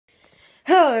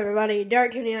Hello everybody,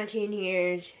 Dark2019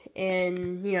 here,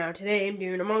 and, today I'm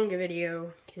doing a manga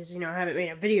video, because, I haven't made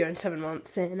a video in 7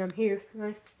 months, and I'm here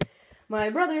with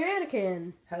my brother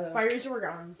Anakin. Hello. Fires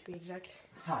Oregon, to be exact.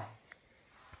 Hi.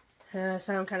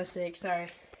 Sound kind of sick, sorry.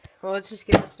 Well, let's just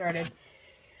get this started.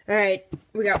 Alright,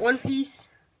 we got One Piece,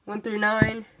 1 through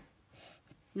 9,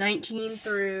 19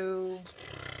 through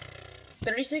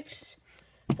 36,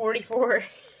 44,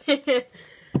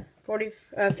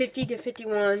 50 to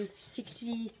 51,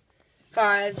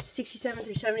 65, 67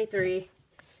 through 73.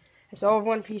 That's all of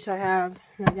One Piece I have.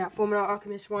 And I got Fullmetal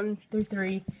Alchemist 1 through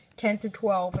 3, 10 through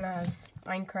 12, and I have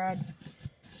Minecraft,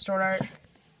 Sword Art,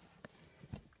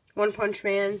 One Punch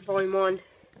Man, Volume 1.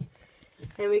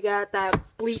 And we got that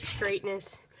Bleach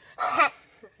Greatness.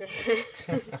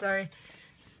 Sorry.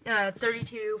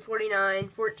 32, 49,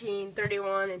 14,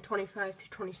 31, and 25 to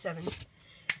 27.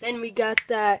 Then we got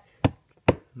that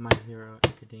My Hero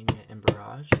Academia and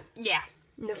Barrage. Yeah,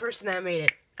 the person that made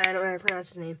it. I don't know how to pronounce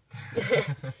his name.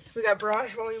 We got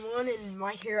Barrage Volume 1 and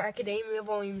My Hero Academia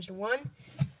Volumes 1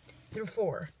 through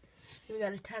 4. We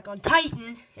got Attack on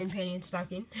Titan and Panty and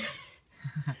Stocking.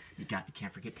 You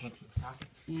can't forget Panty and Stocking.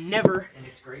 Never. And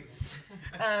its greatness.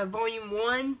 Volume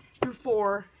 1 through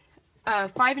 4.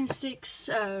 5 and 6,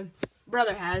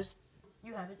 brother has.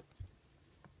 You have it.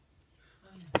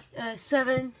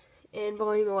 7 and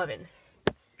Volume 11.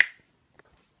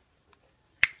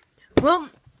 Well,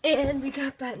 and we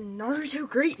got that Naruto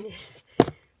Greatness.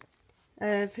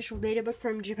 Official data book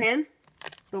from Japan.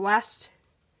 The last.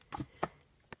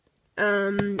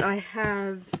 I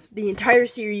have the entire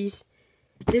series.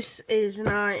 This is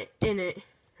not in it.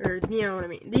 Or, you know what I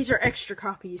mean. These are extra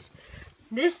copies.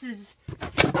 This is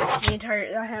the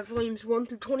entire. I have volumes 1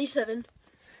 through 27.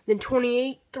 Then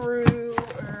 28 through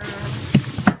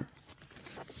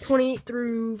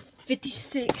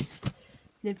 56.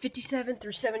 Then 57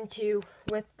 through 72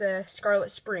 with the Scarlet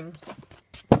Springs.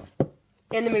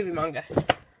 And the movie manga.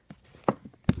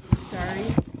 Sorry.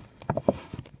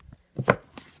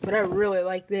 But I really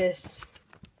like this.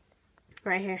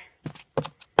 Right here.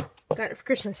 Got it for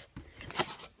Christmas.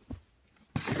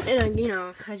 And,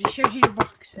 I just showed you the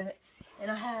box set.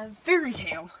 And I have Fairy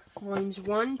Tail. Volumes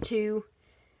 1, 2,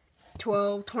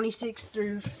 12, 26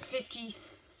 through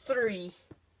 53.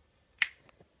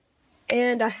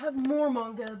 And I have more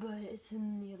manga, but it's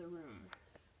in the other room.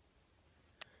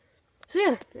 So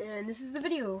yeah, and this is the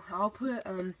video. I'll put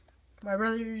my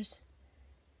brother's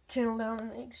channel down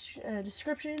in the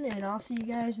description, and I'll see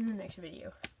you guys in the next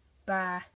video. Bye.